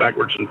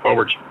backwards and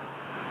forwards.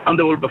 And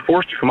they will be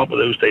forced to come up with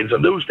those deals,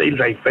 and those deals,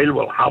 I feel,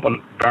 will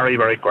happen very,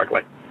 very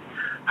quickly.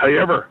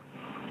 However,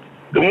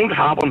 they won't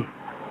happen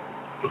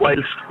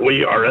whilst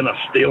we are in a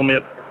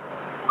stalemate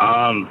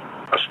and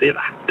a state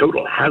of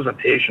total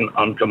hesitation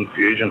and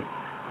confusion.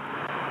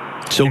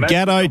 So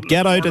get out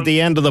at the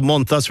end of the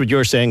month. That's what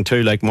you're saying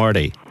too, like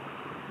Marty.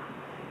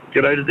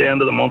 Get out at the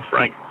end of the month,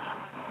 Frank.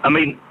 I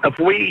mean, if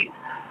we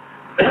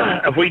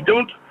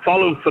don't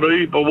follow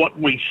through by what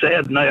we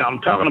said, now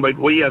I'm talking about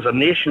we as a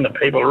nation of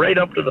people, right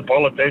up to the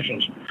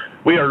politicians,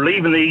 we are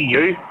leaving the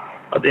EU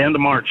at the end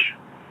of March,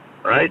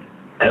 right?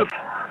 If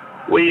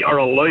we are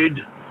allowed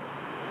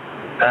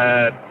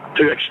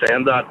to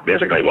extend that,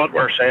 basically what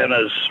we're saying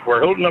is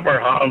we're holding up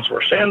our hands,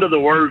 we're saying to the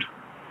world,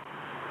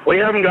 we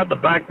haven't got the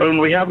backbone,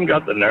 we haven't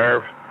got the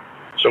nerve,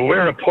 so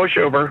we're a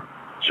pushover.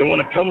 So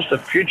when it comes to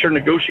future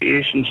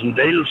negotiations and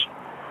deals,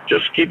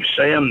 just keep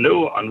saying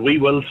no and we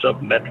will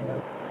submit.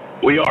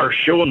 We are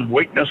showing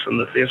weakness in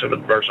the face of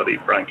adversity,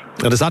 Frank.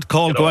 And does that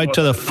call go out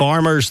to the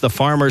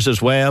farmers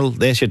as well?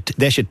 They should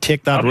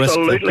take that risk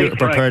that they're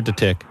prepared to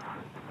take.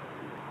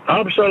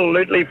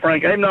 Absolutely,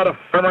 Frank. I'm not a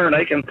farmer and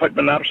I can put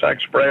my knapsack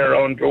sprayer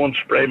on, go and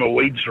spray my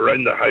weeds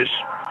around the house.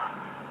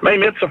 My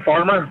mate's a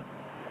farmer.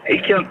 He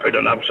can't put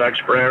a knapsack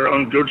sprayer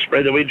on, go and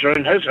spray the weeds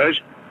around his house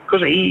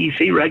because of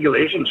EEC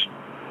regulations.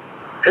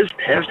 His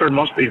tester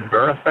must be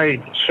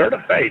verified,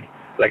 certified,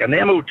 like an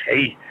MOT.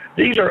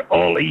 These are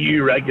all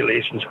EU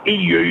regulations.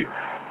 EU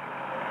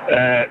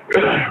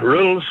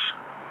rules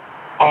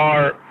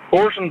are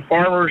forcing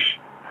farmers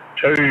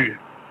to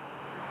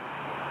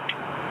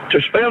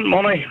spend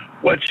money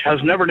which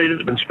has never needed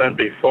to be spent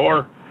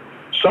before.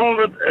 Some of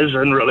it is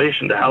in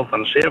relation to health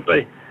and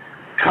safety.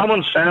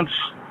 Common sense,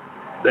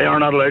 they are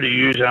not allowed to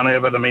use any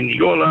of it. I mean, you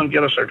go along and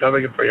get a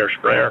certificate for your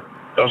sprayer.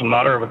 Doesn't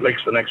matter if it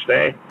leaks the next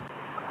day.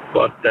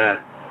 But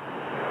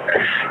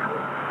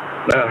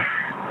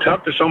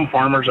talk to some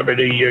farmers about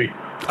EU.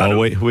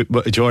 Oh,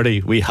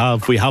 Jordy, we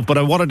have. But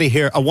I wanted to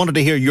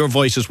hear your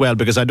voice as well,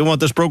 because I don't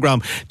want this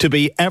programme to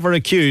be ever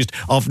accused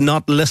of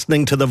not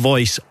listening to the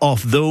voice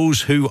of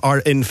those who are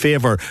in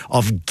favour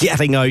of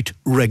getting out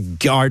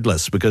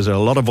regardless, because a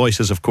lot of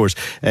voices, of course,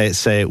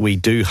 say we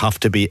do have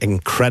to be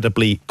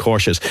incredibly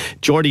cautious.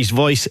 Jordy's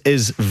voice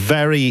is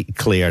very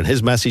clear, and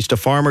his message to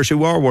farmers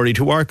who are worried,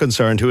 who are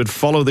concerned, who would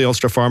follow the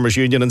Ulster Farmers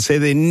Union and say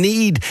they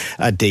need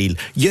a deal.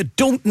 You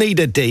don't need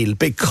a deal,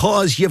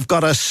 because you've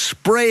got a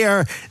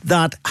sprayer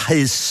that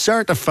is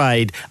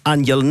certified,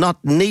 and you'll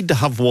not need to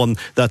have one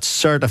that's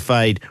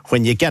certified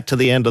when you get to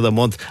the end of the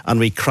month and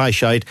we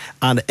crash out.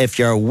 And if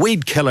your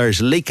weed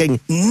killer's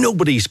leaking,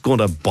 nobody's going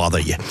to bother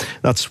you.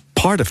 That's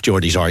part of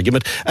Jordy's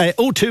argument.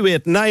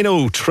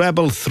 02890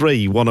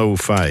 333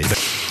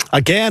 105.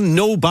 Again,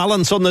 no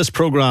balance on this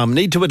programme.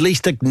 Need to at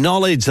least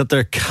acknowledge that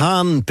there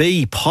can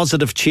be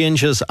positive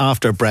changes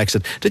after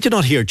Brexit. Did you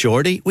not hear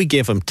Jordy? We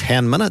gave him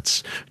 10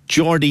 minutes.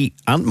 Jordy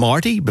and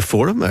Marty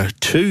before him are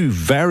two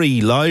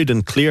very loud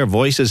and clear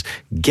voices.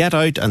 Get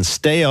out and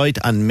stay out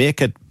and make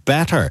it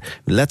better.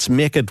 Let's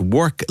make it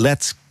work.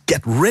 Let's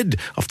get rid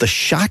of the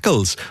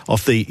shackles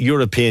of the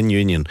European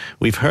Union.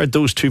 We've heard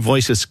those two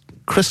voices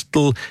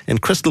in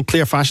crystal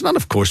clear fashion, and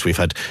of course we've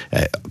had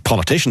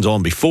politicians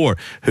on before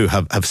who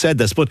have said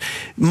this, but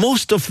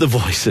most of the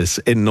voices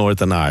in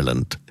Northern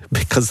Ireland,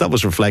 because that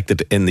was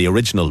reflected in the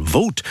original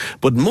vote,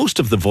 but most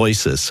of the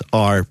voices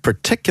are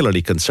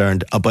particularly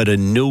concerned about a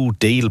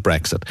no-deal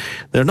Brexit.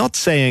 They're not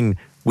saying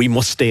we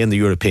must stay in the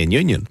European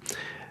Union.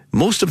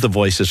 Most of the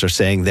voices are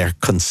saying they're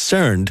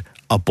concerned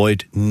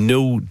about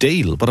no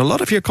deal. But a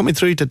lot of you are coming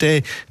through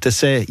today to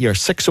say you're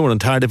sick, sore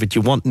and tired of it, you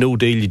want no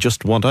deal, you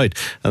just want out.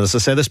 And as I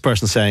say, this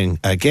person saying,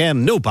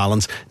 again, no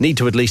balance, need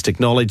to at least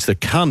acknowledge there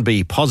can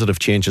be positive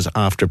changes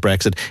after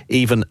Brexit,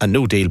 even a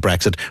no deal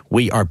Brexit.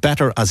 We are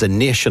better as a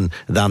nation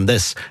than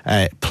this.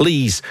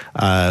 Please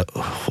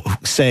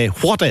say,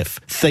 what if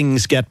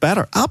things get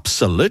better?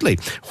 Absolutely.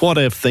 What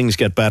if things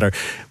get better?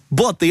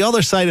 But the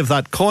other side of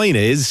that coin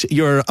is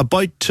you're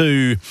about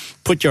to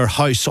put your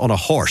house on a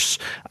horse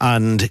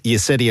and you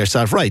say to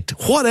yourself, right,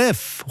 what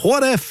if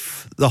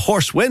the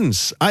horse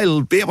wins?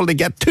 I'll be able to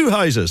get two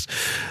houses.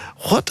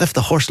 What if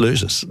the horse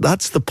loses?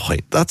 That's the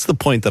point. That's the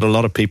point that a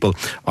lot of people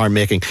are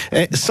making.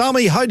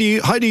 Sammy, how do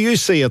you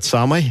see it,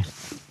 Sammy?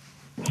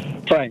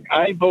 Frank,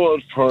 I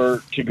voted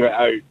to get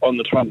out on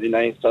the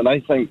 29th, and I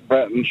think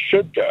Britain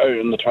should get out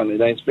on the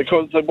 29th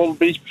because they will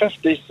be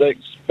 £56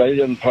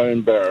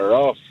 billion better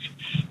off.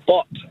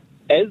 But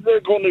is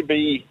there going to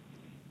be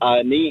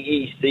an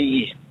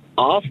EEC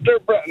after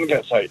Britain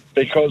gets out?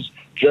 Because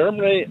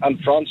Germany and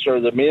France are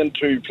the main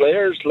two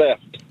players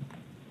left,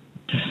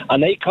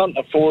 and they can't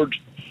afford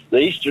the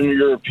Eastern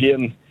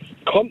European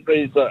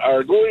countries that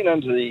are going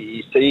into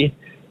the EEC.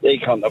 They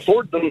can't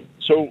afford them.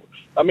 So,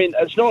 I mean,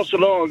 it's not so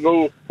long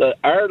ago that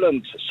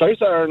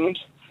South Ireland,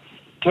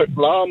 took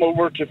lamb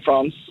over to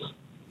France,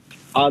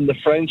 and the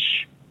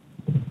French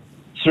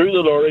threw the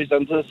lorries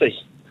into the sea.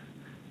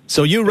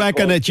 So you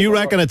reckon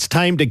it's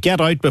time to get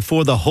out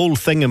before the whole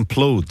thing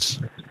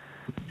implodes?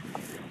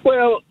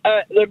 Well,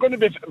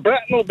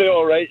 Britain will be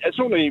all right. It's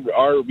only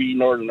our wee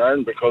Northern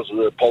Ireland because of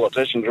the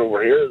politicians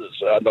over here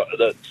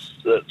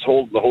that's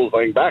holding the whole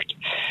thing back.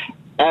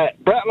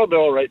 Britain will be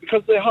all right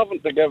because they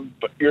haven't to give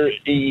your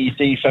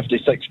EEC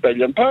 £56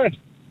 billion.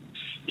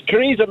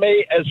 Theresa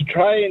May is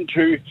trying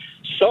to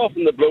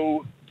soften the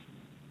blow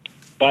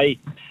by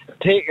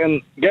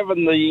giving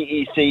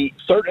the EEC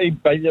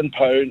 £30 billion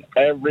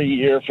every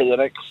year for the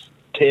next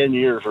 10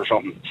 years or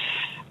something.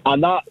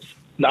 And not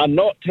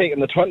taking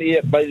the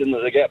 £28 billion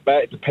that they get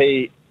back to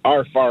pay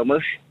our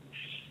farmers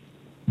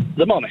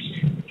the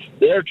money.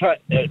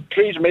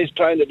 Theresa May's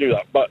trying to do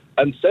that. But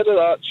instead of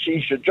that,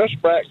 she should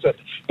just Brexit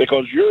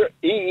because your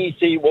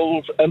EEC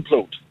will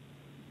implode.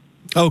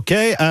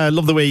 Okay, I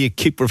love the way you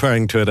keep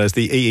referring to it as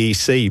the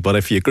EEC, but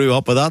if you grew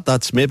up with that,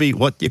 that's maybe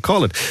what you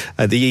call it.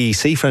 The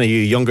EEC, for any of you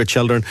younger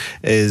children,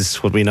 is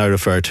what we now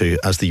refer to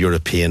as the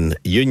European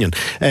Union.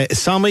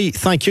 Sammy,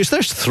 thank you. So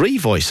there's three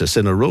voices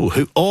in a row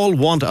who all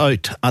want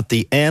out at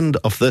the end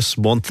of this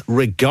month,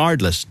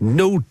 regardless.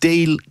 No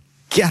deal.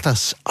 Get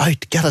us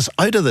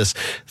out of this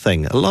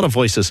thing. A lot of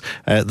voices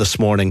this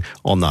morning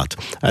on that.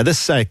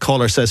 This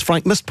caller says,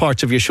 Frank, missed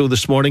parts of your show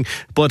this morning,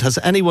 but has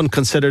anyone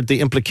considered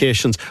the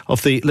implications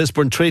of the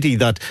Lisbon Treaty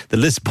that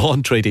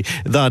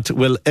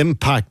will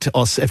impact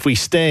us if we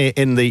stay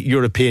in the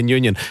European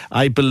Union?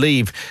 I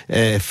believe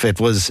if it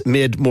was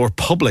made more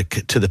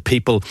public to the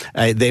people,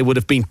 they would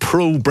have been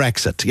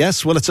pro-Brexit.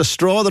 Yes, well, it's a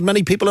straw that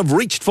many people have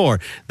reached for,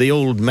 the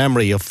old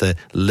memory of the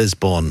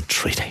Lisbon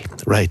Treaty.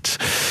 Right.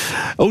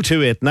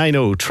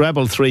 02890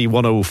 333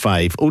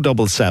 105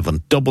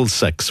 077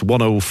 66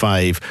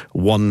 105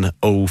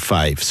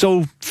 105.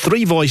 So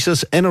three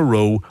voices in a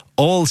row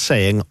all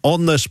saying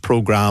on this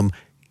programme,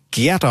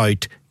 get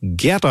out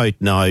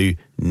now,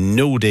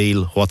 no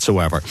deal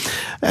whatsoever.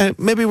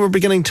 Maybe we're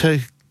beginning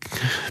to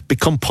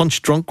become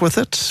punch drunk with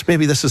it.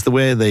 Maybe this is the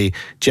way the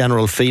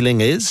general feeling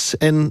is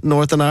in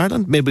Northern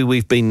Ireland. Maybe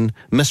we've been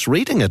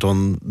misreading it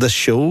on this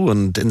show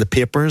and in the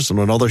papers and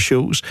on other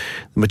shows.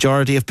 The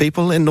majority of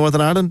people in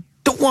Northern Ireland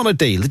don't want a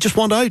deal. They just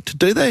want out,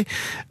 do they?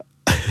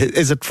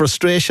 Is it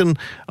frustration?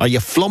 Are you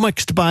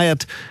flummoxed by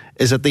it?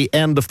 Is it the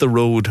end of the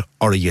road,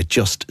 or are you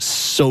just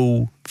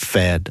so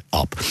fed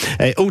up?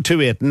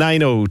 028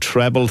 90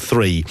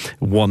 333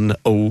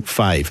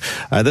 105.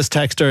 This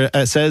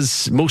texter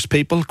says most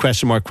people,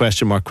 question mark,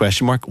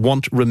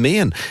 want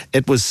Remain.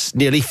 It was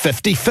nearly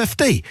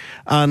 50-50.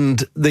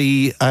 And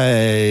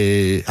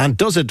and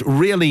does it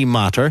really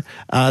matter,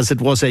 as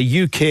it was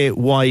a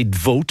UK-wide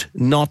vote,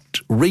 not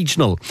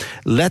regional?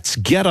 Let's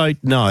get out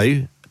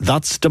now.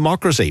 That's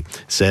democracy,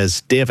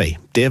 says Davy.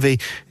 Davy,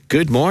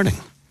 good morning.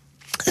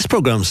 This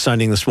programme's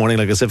sounding this morning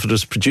like as if it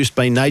was produced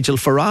by Nigel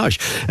Farage.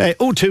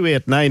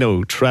 028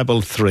 90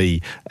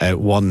 333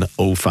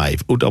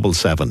 105.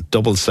 077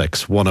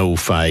 66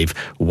 105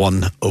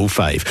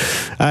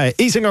 105.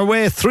 Easing our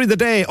way through the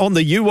day on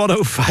the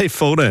U105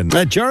 phone in.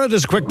 Gerard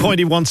has a quick point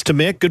he wants to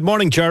make. Good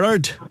morning,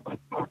 Gerard.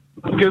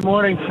 Good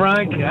morning,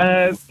 Frank.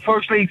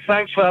 Firstly,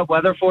 thanks for that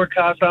weather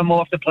forecast. I'm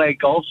off to play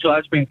golf, so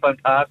that's been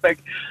fantastic.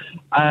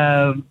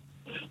 My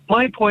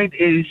point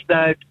is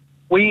that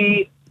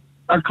we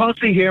are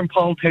constantly hearing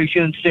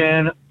politicians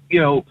saying,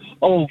 4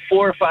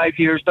 or 5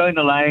 years down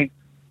the line,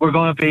 we're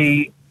going to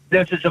be,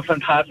 this is a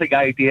fantastic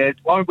idea.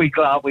 Aren't we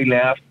glad we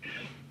left?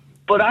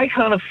 But I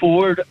can't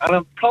afford, and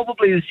I'm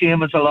probably the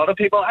same as a lot of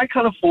people, I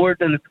can't afford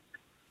to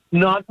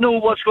not know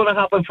what's going to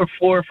happen for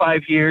 4 or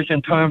 5 years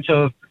in terms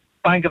of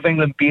Bank of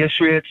England base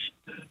rates,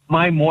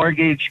 my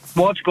mortgage,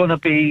 what's going to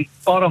be,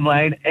 bottom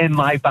line, in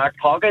my back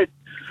pocket.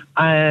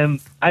 And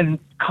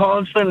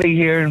constantly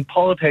hearing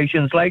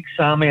politicians like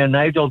Sammy and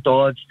Nigel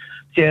Dodds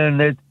saying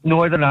that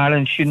Northern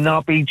Ireland should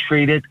not be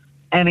treated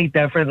any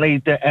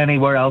differently to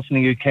anywhere else in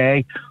the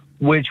UK,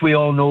 which we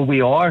all know we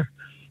are.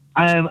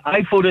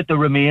 I voted to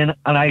Remain,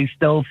 and I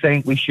still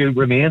think we should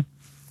remain.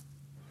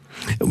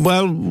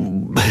 Well,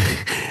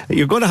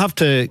 you're going to have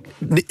to...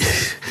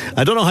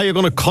 I don't know how you're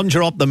going to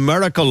conjure up the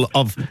miracle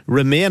of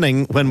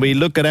remaining when we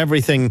look at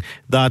everything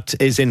that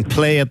is in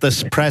play at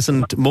this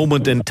present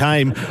moment in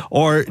time.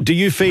 Or do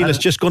you feel it's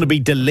just going to be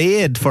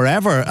delayed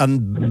forever,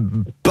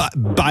 and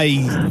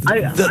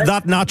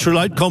that natural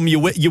outcome you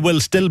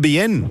will still be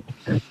in?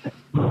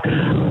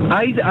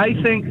 I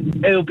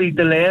think it'll be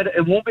delayed.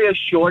 It won't be a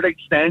short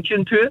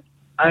extension to it.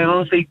 I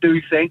honestly do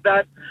think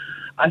that.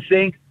 I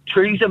think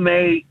Theresa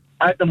May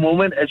at the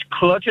moment is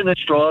clutching at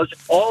straws.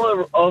 All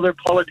our other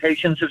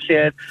politicians have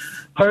said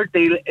her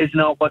deal is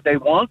not what they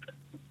want.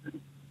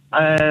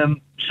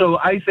 So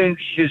I think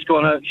she's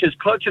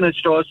clutching at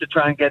straws to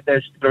try and get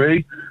this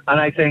through, and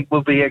I think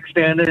we'll be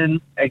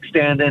extending. I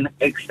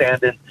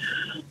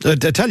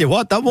tell you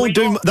what, that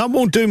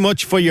won't do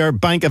much for your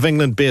Bank of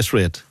England base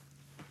rate.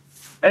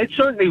 It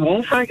certainly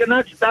won't, Frank, and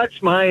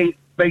that's my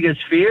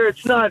biggest fear.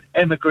 It's not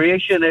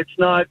immigration. It's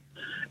not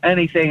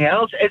anything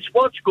else. It's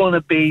what's going to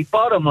be,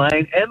 bottom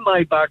line, in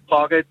my back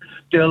pocket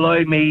to allow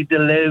me to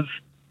live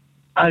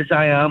as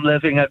I am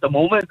living at the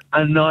moment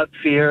and not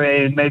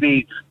fearing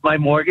maybe my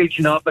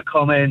mortgage not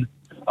becoming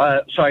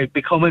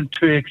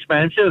too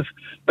expensive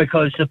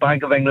because the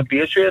Bank of England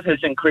base rate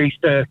has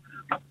increased to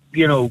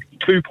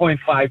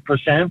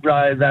 2.5%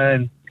 rather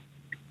than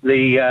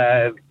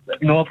the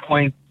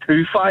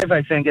 0.25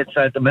 I think it's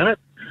at the minute.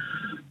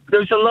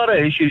 There's a lot of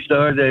issues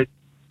there that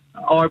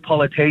our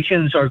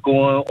politicians are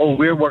going,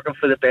 we're working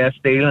for the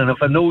best deal, and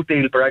if a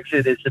no-deal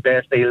Brexit is the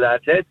best deal,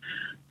 that's it.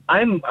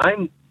 I'm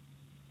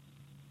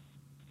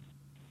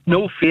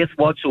no faith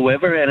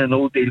whatsoever in a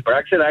no-deal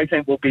Brexit. I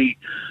think we'll be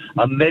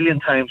a million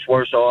times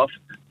worse off,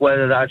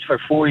 whether that's for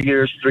 4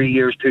 years, 3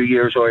 years, 2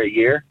 years, or a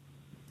year.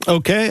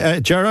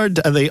 Okay, Gerard,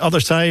 the other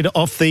side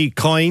of the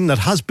coin that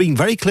has been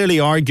very clearly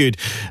argued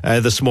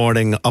this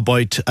morning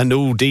about a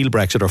no-deal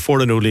Brexit, or for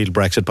a no-deal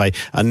Brexit, by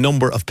a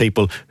number of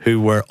people who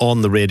were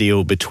on the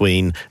radio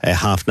between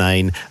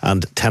 9:30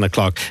 and 10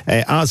 o'clock.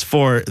 As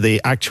for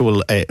the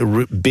actual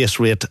base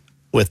rate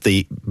with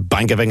the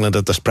Bank of England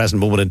at this present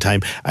moment in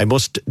time, I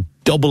must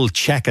double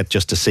check it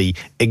just to see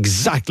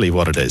exactly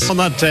what it is. On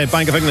that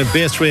Bank of England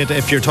base rate,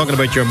 if you're talking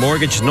about your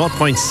mortgage,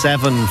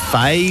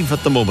 0.75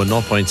 at the moment,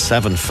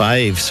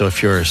 0.75. So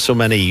if you're so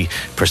many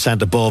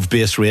percent above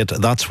base rate,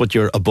 that's what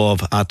you're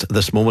above at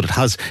this moment. It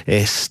has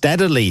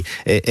steadily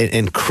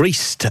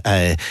increased,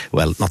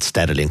 well, not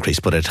steadily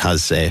increased, but it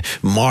has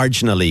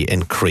marginally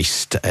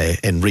increased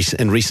in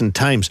recent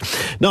times.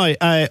 Now,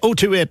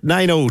 028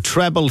 90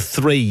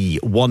 333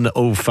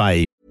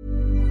 105.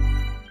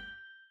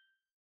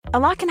 A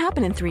lot can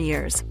happen in 3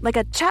 years, like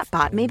a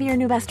chatbot may be your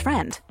new best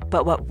friend.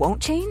 But what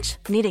won't change?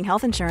 Needing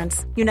health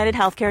insurance. United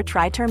Healthcare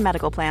Tri-Term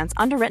Medical Plans,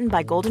 underwritten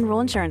by Golden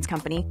Rule Insurance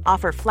Company,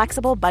 offer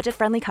flexible,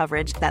 budget-friendly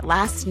coverage that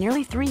lasts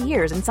nearly 3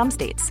 years in some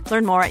states.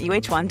 Learn more at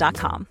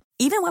uh1.com.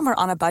 Even when we're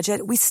on a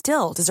budget, we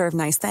still deserve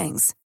nice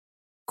things.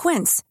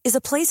 Quince is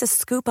a place to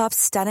scoop up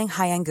stunning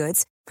high-end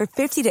goods for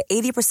 50 to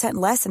 80%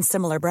 less than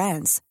similar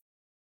brands.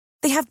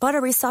 They have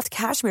buttery soft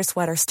cashmere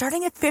sweaters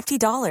starting at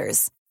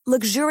 $50,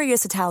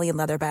 luxurious Italian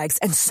leather bags,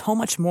 and so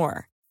much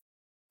more.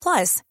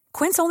 Plus,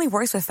 Quince only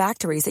works with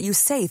factories that use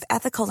safe,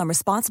 ethical, and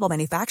responsible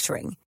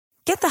manufacturing.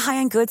 Get the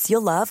high-end goods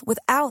you'll love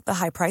without the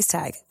high price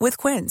tag with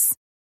Quince.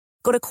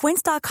 Go to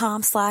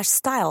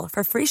quince.com/style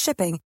for free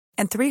shipping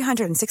and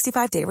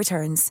 365-day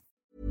returns.